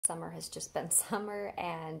Summer has just been summer,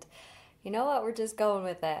 and you know what? We're just going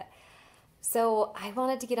with it. So, I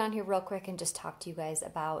wanted to get on here real quick and just talk to you guys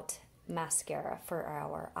about mascara for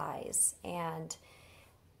our eyes. And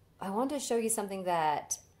I wanted to show you something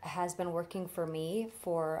that has been working for me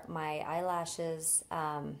for my eyelashes,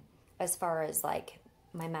 as far as like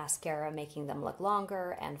my mascara, making them look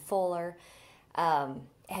longer and fuller.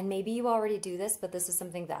 And maybe you already do this, but this is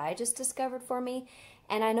something that I just discovered for me.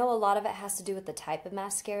 And I know a lot of it has to do with the type of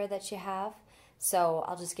mascara that you have. So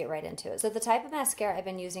I'll just get right into it. So the type of mascara I've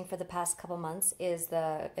been using for the past couple months is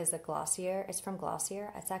the Glossier. It's from Glossier.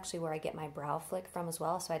 It's actually where I get my brow flick from as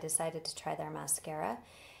well. So I decided to try their mascara.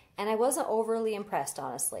 And I wasn't overly impressed,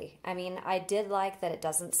 honestly. I mean, I did like that it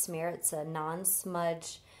doesn't smear. It's a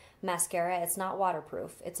non-smudge mascara. It's not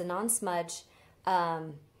waterproof. It's a non-smudge,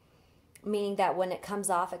 meaning that when it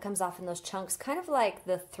comes off in those chunks, kind of like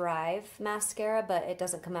the Thrive mascara, but it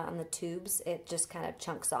doesn't come out in the tubes. It just kind of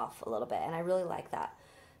chunks off a little bit, and I really like that.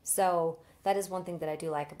 So that is one thing that I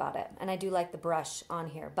do like about it, and I do like the brush on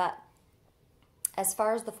here. But as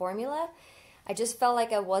far as the formula, I just felt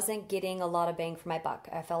like I wasn't getting a lot of bang for my buck.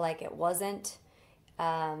 I felt like it wasn't,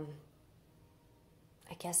 I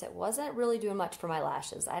guess it wasn't really doing much for my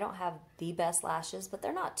lashes. I don't have the best lashes, but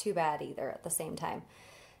they're not too bad either at the same time.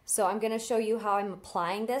 So I'm going to show you how I'm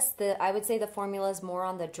applying this. I would say the formula is more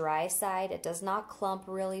on the dry side. It does not clump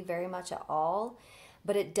really very much at all,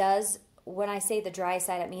 but it does, when I say the dry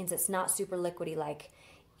side, it means it's not super liquidy. Like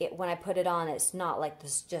when I put it on, it's not like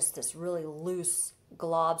this, just this really loose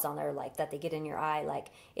globs on there like that they get in your eye. Like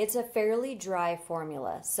it's a fairly dry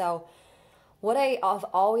formula. So what I've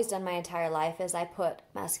always done my entire life is I put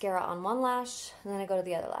mascara on one lash, and then I go to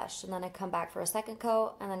the other lash, and then I come back for a second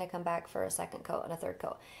coat, and then I come back for a second coat and a third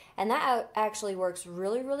coat. And that actually works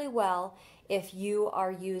really, really well if you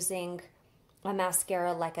are using a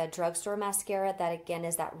mascara like a drugstore mascara that, again,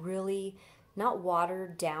 is that really not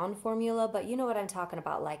watered down formula, but you know what I'm talking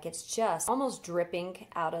about. Like it's just almost dripping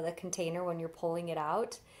out of the container when you're pulling it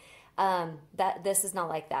out. This is not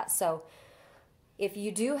like that. So if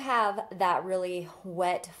you do have that really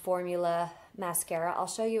wet formula mascara, I'll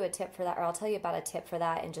show you a tip for that, or I'll tell you about a tip for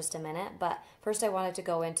that in just a minute. But first I wanted to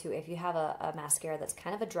go into if you have a mascara that's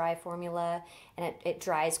kind of a dry formula and it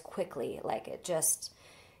dries quickly, like it just,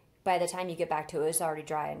 by the time you get back to it, it's already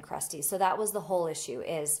dry and crusty. So that was the whole issue,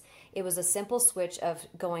 is it was a simple switch of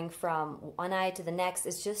going from one eye to the next.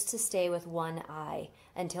 Is just to stay with one eye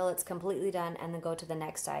until it's completely done and then go to the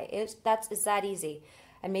next eye. It's that easy.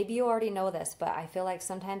 And maybe you already know this, but I feel like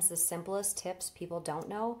sometimes the simplest tips people don't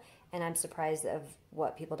know, and I'm surprised of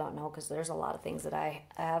what people don't know, because there's a lot of things that I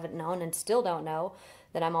haven't known and still don't know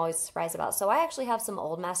that I'm always surprised about. So I actually have some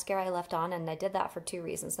old mascara I left on, and I did that for two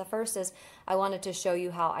reasons. The first is I wanted to show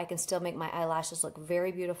you how I can still make my eyelashes look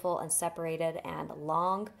very beautiful and separated and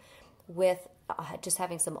long with just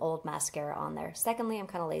having some old mascara on there. Secondly, I'm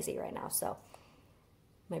kind of lazy right now, so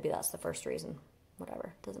maybe that's the first reason.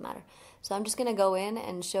 Whatever, doesn't matter. So I'm just going to go in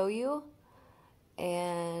and show you,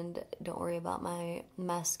 and don't worry about my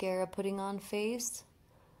mascara putting on face.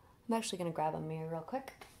 I'm actually going to grab a mirror real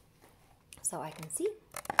quick so I can see,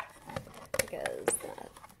 because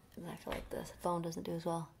I feel like the phone doesn't do as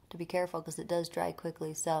well. To be careful because it does dry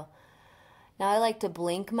quickly. So now I like to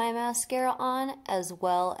blink my mascara on as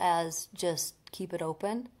well as just keep it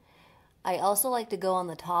open. I also like to go on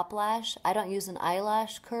the top lash. I don't use an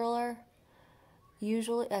eyelash curler.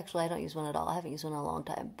 Usually, actually, I don't use one at all. I haven't used one in a long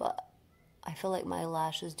time, but I feel like my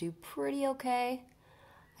lashes do pretty okay.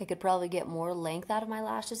 I could probably get more length out of my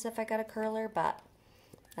lashes if I got a curler, but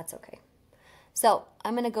that's okay. So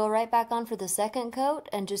I'm going to go right back on for the second coat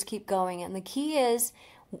and just keep going. And the key is,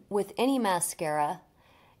 with any mascara,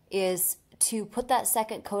 is to put that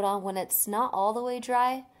second coat on when it's not all the way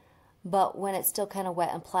dry, but when it's still kind of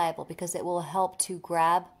wet and pliable, because it will help to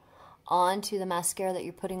grab onto the mascara that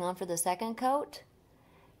you're putting on for the second coat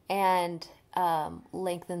and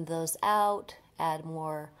lengthen those out, add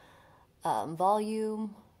more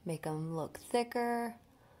volume, make them look thicker,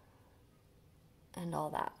 and all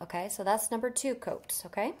that. Okay, so that's number 2 coats.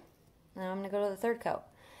 Okay, now I'm going to go to the third coat.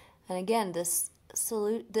 And again, this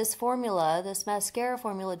formula, this mascara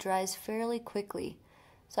formula, dries fairly quickly,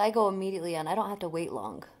 so I go immediately on. I don't have to wait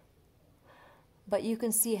long, but you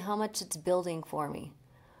can see how much it's building for me.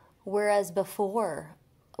 Whereas before,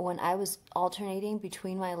 when I was alternating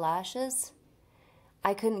between my lashes,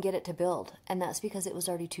 I couldn't get it to build, and that's because it was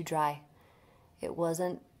already too dry. It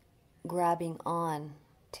wasn't grabbing on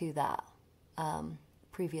to that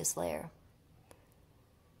previous layer.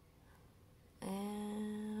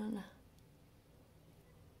 And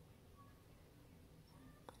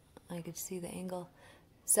I could see the angle.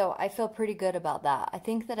 So I feel pretty good about that. I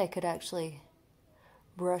think that I could actually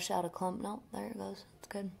brush out a clump. No, there it goes. It's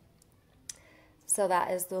good. So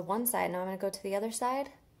that is the one side. Now I'm going to go to the other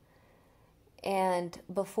side. And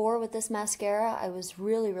before with this mascara, I was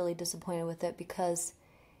really, really disappointed with it because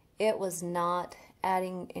it was not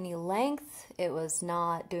adding any length. It was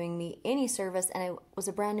not doing me any service, and it was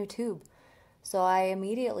a brand new tube. So I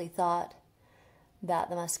immediately thought that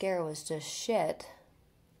the mascara was just shit.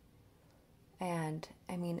 And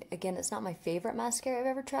I mean, again, it's not my favorite mascara I've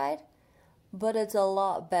ever tried, but it's a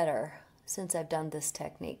lot better since I've done this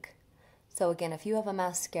technique. So again, if you have a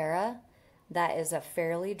mascara that is a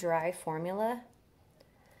fairly dry formula,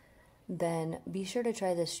 then be sure to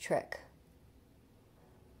try this trick.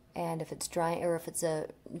 And if it's dry, or if it's a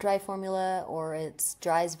dry formula, or it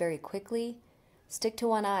dries very quickly, stick to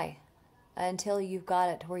one eye until you've got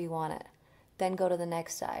it to where you want it. Then go to the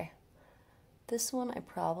next eye. This one I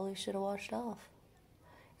probably should have washed off.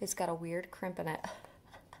 It's got a weird crimp in it.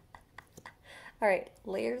 Alright,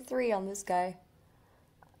 layer 3 on this guy.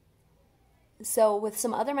 So with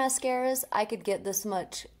some other mascaras, I could get this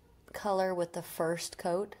much color with the first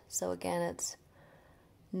coat. So again, it's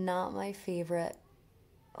not my favorite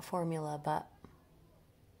formula, but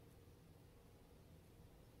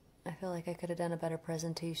I feel like I could have done a better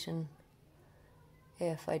presentation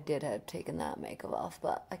if I did have taken that makeup off,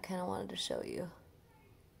 but I kind of wanted to show you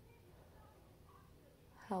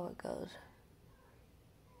how it goes.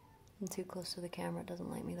 I'm too close to the camera. It doesn't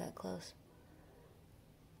like me that close.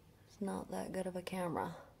 It's not that good of a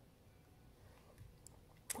camera.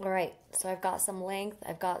 Alright, so I've got some length,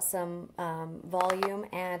 I've got some volume,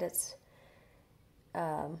 and it's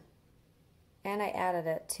and I added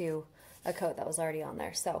it to a coat that was already on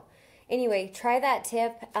there. So anyway, try that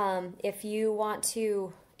tip. If you want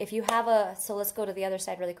to, if you have a, so let's go to the other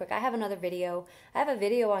side really quick. I have another video. I have a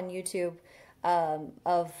video on YouTube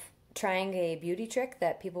of trying a beauty trick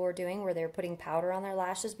that people were doing where they were putting powder on their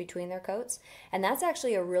lashes between their coats. And that's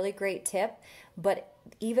actually a really great tip. But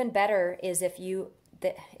even better is if you,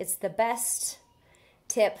 it's the best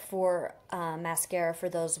tip for mascara for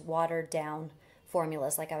those watered down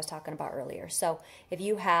formulas like I was talking about earlier. So if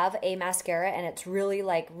you have a mascara and it's really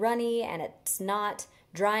like runny and it's not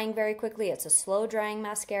drying very quickly, it's a slow drying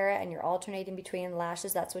mascara and you're alternating between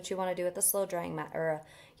lashes, that's what you want to do with the slow drying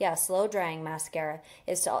slow drying mascara,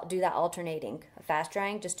 is to do that alternating. Fast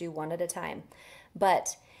drying, just do one at a time.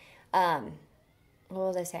 But what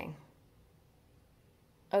was I saying?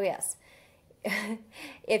 Oh yes.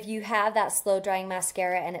 If you have that slow drying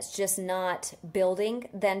mascara and it's just not building,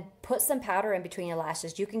 then put some powder in between your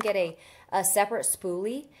lashes. You can get a separate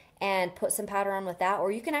spoolie and put some powder on with that,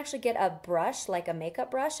 or you can actually get a brush, like a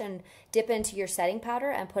makeup brush, and dip into your setting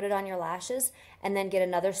powder and put it on your lashes, and then get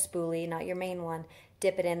another spoolie, not your main one,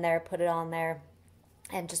 dip it in there, put it on there,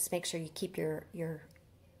 and just make sure you keep your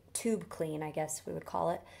tube clean, I guess we would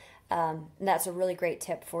call it. And that's a really great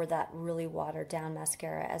tip for that really watered down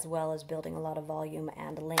mascara, as well as building a lot of volume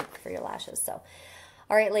and length for your lashes. So,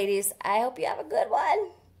 all right, ladies, I hope you have a good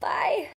one. Bye.